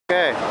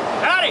Okay.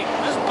 Howdy,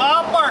 this is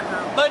Bob Barker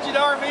of Budget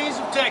RVs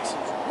of Texas.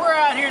 We're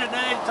out here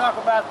today to talk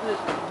about this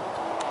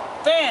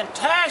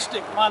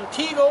fantastic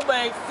Montego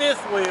Bay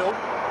fifth wheel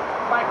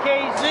by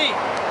KZ.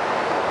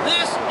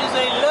 This is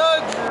a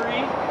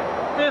luxury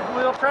fifth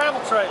wheel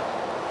travel trailer.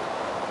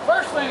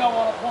 First thing I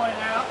want to point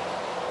out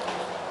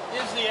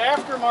is the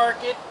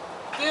aftermarket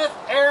 5th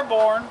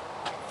Airborne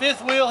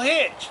fifth wheel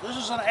hitch. This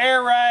is an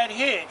air ride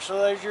hitch,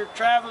 so as you're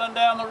traveling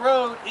down the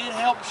road, it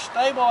helps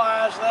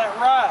stabilize that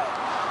ride.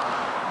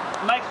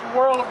 It makes a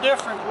world of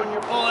difference when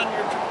you're pulling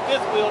your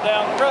fifth wheel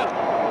down the road.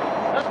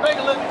 Let's take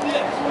a look at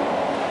this.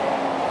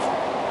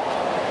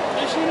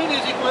 This unit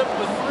is equipped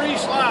with 3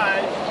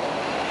 slides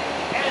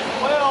as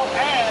well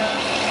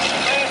as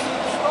massive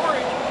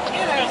storage.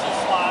 It has a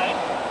slide,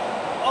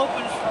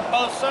 opens from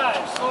both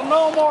sides, so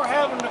no more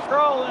having to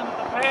crawl into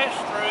the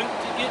pass-through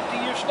to get to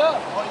your stuff.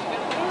 All you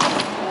got to do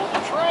is pull the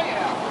tray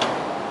out.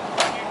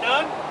 When you're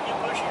done, you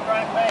push it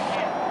right back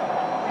in.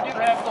 We do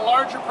have the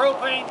larger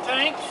propane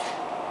tanks,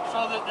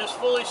 so that this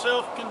fully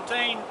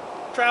self-contained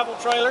travel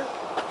trailer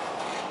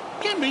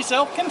can be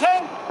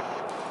self-contained.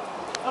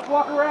 Let's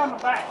walk around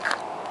the back.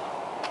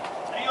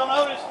 Now you'll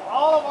notice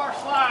all of our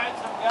slides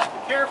have got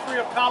the Carefree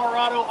of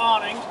Colorado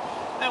awnings.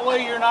 That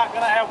way you're not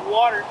going to have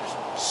water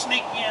just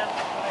sneak in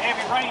when a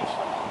heavy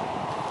rainstorm.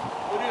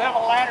 We do have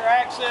a ladder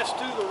access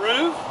to the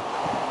roof.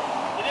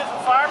 It is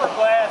a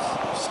fiberglass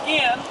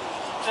skin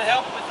to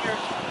help with your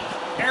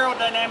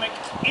aerodynamic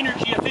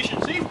energy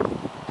efficiency.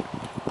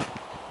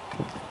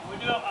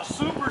 We do have a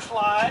super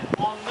slide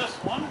on this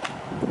one.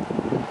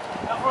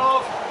 Now for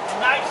those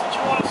nights that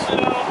you want to sit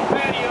out on the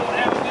patio and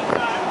have a good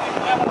time,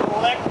 we have an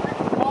electric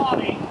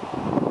awning.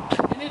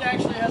 And it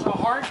actually has a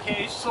hard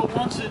case, so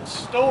once it's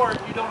stored,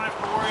 you don't have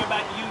to worry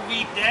about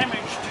UV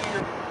damage to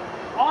your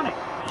awning.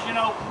 As you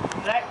know,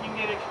 that can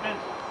get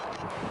expensive.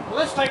 Well,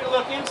 let's take a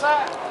look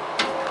inside.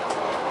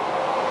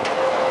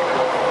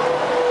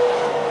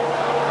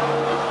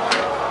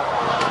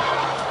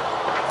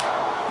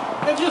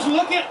 And just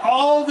look at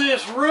all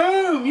this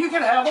room. You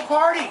can have a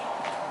party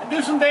and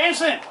do some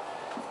dancing.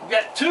 We've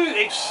got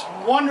 2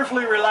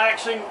 wonderfully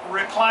relaxing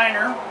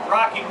recliner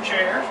rocking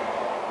chairs.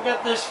 We've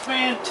got this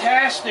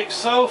fantastic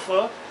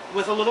sofa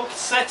with a little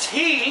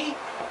settee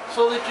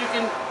so that you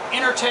can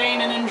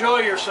entertain and enjoy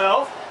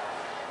yourself.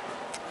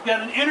 We've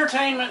got an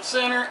entertainment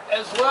center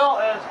as well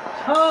as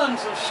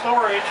tons of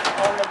storage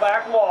on the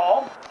back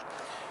wall.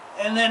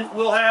 And then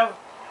we'll have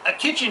a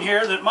kitchen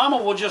here that Mama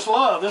will just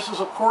love. This is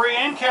a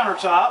Korean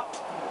countertop,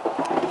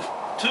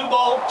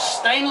 2-bolt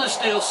stainless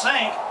steel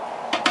sink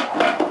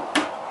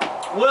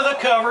with a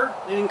cover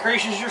that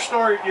increases your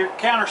storage, your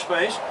counter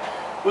space.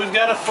 We've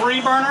got a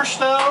 3-burner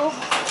stove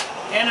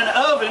and an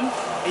oven.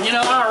 And you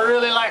know, I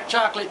really like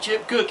chocolate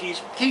chip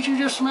cookies. Can't you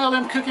just smell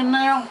them cooking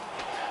now?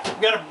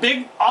 We've got a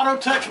big auto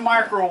touch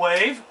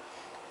microwave.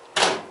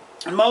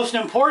 And most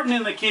important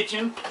in the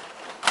kitchen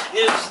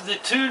is the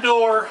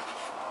 2-door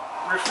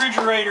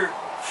refrigerator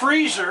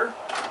freezer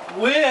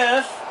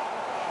with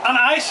an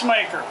ice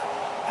maker.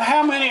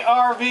 How many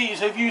RVs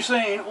have you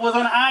seen with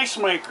an ice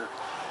maker?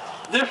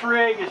 This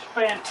rig is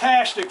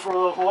fantastic for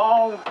those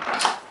long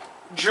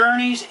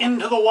journeys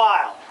into the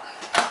wild.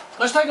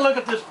 Let's take a look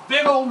at this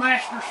big old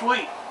master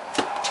suite.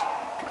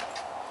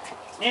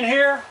 In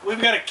here,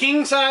 we've got a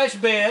king-size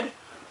bed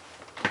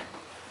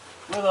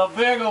with a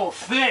big old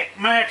thick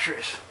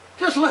mattress.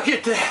 Just look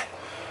at that.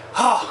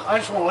 Oh, I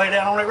just want to lay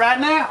down on it right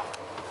now.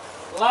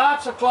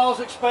 Lots of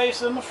closet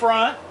space in the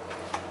front.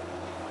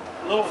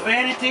 A little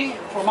vanity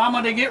for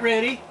Mama to get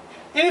ready.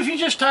 And if you're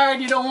just tired,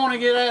 you don't want to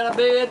get out of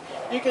bed,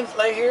 you can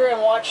lay here and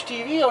watch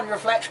TV on your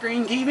flat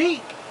screen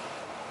TV.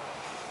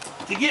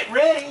 To get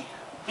ready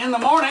in the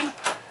morning,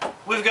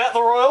 we've got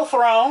the Royal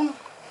Throne.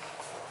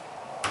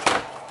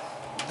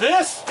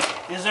 This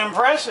is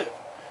impressive.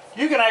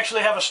 You can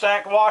actually have a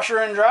stacked washer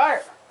and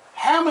dryer.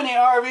 How many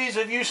RVs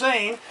have you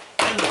seen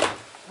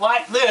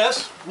like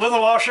this with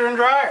a washer and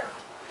dryer?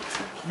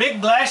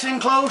 Big glass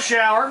enclosed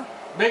shower,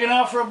 big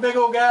enough for a big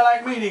old guy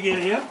like me to get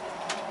in.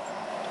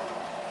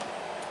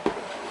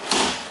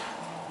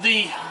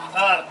 The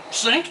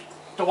sink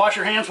to wash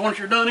your hands once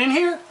you're done in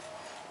here.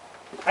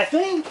 I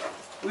think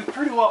we've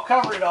pretty well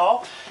covered it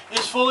all.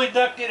 It's fully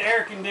ducted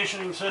air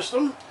conditioning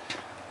system.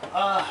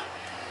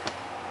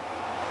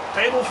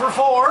 Table for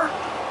 4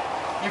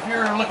 if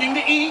you're looking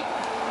to eat.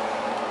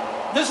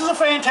 This is a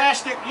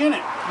fantastic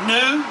unit.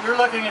 New, you're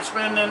looking at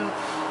spending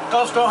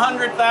close to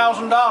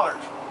 $100,000.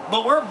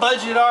 But we're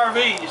Budget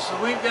RVs,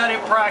 so we've got it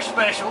priced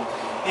special.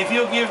 If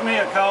you'll give me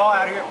a call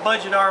out here at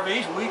Budget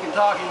RVs, we can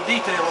talk in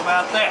detail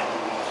about that.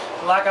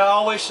 Like I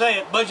always say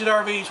at Budget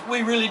RVs,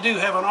 we really do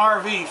have an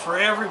RV for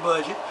every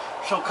budget.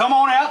 So come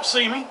on out and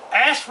see me,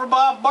 ask for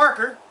Bob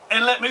Barker,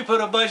 and let me put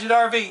a Budget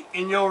RV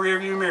in your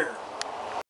rearview mirror.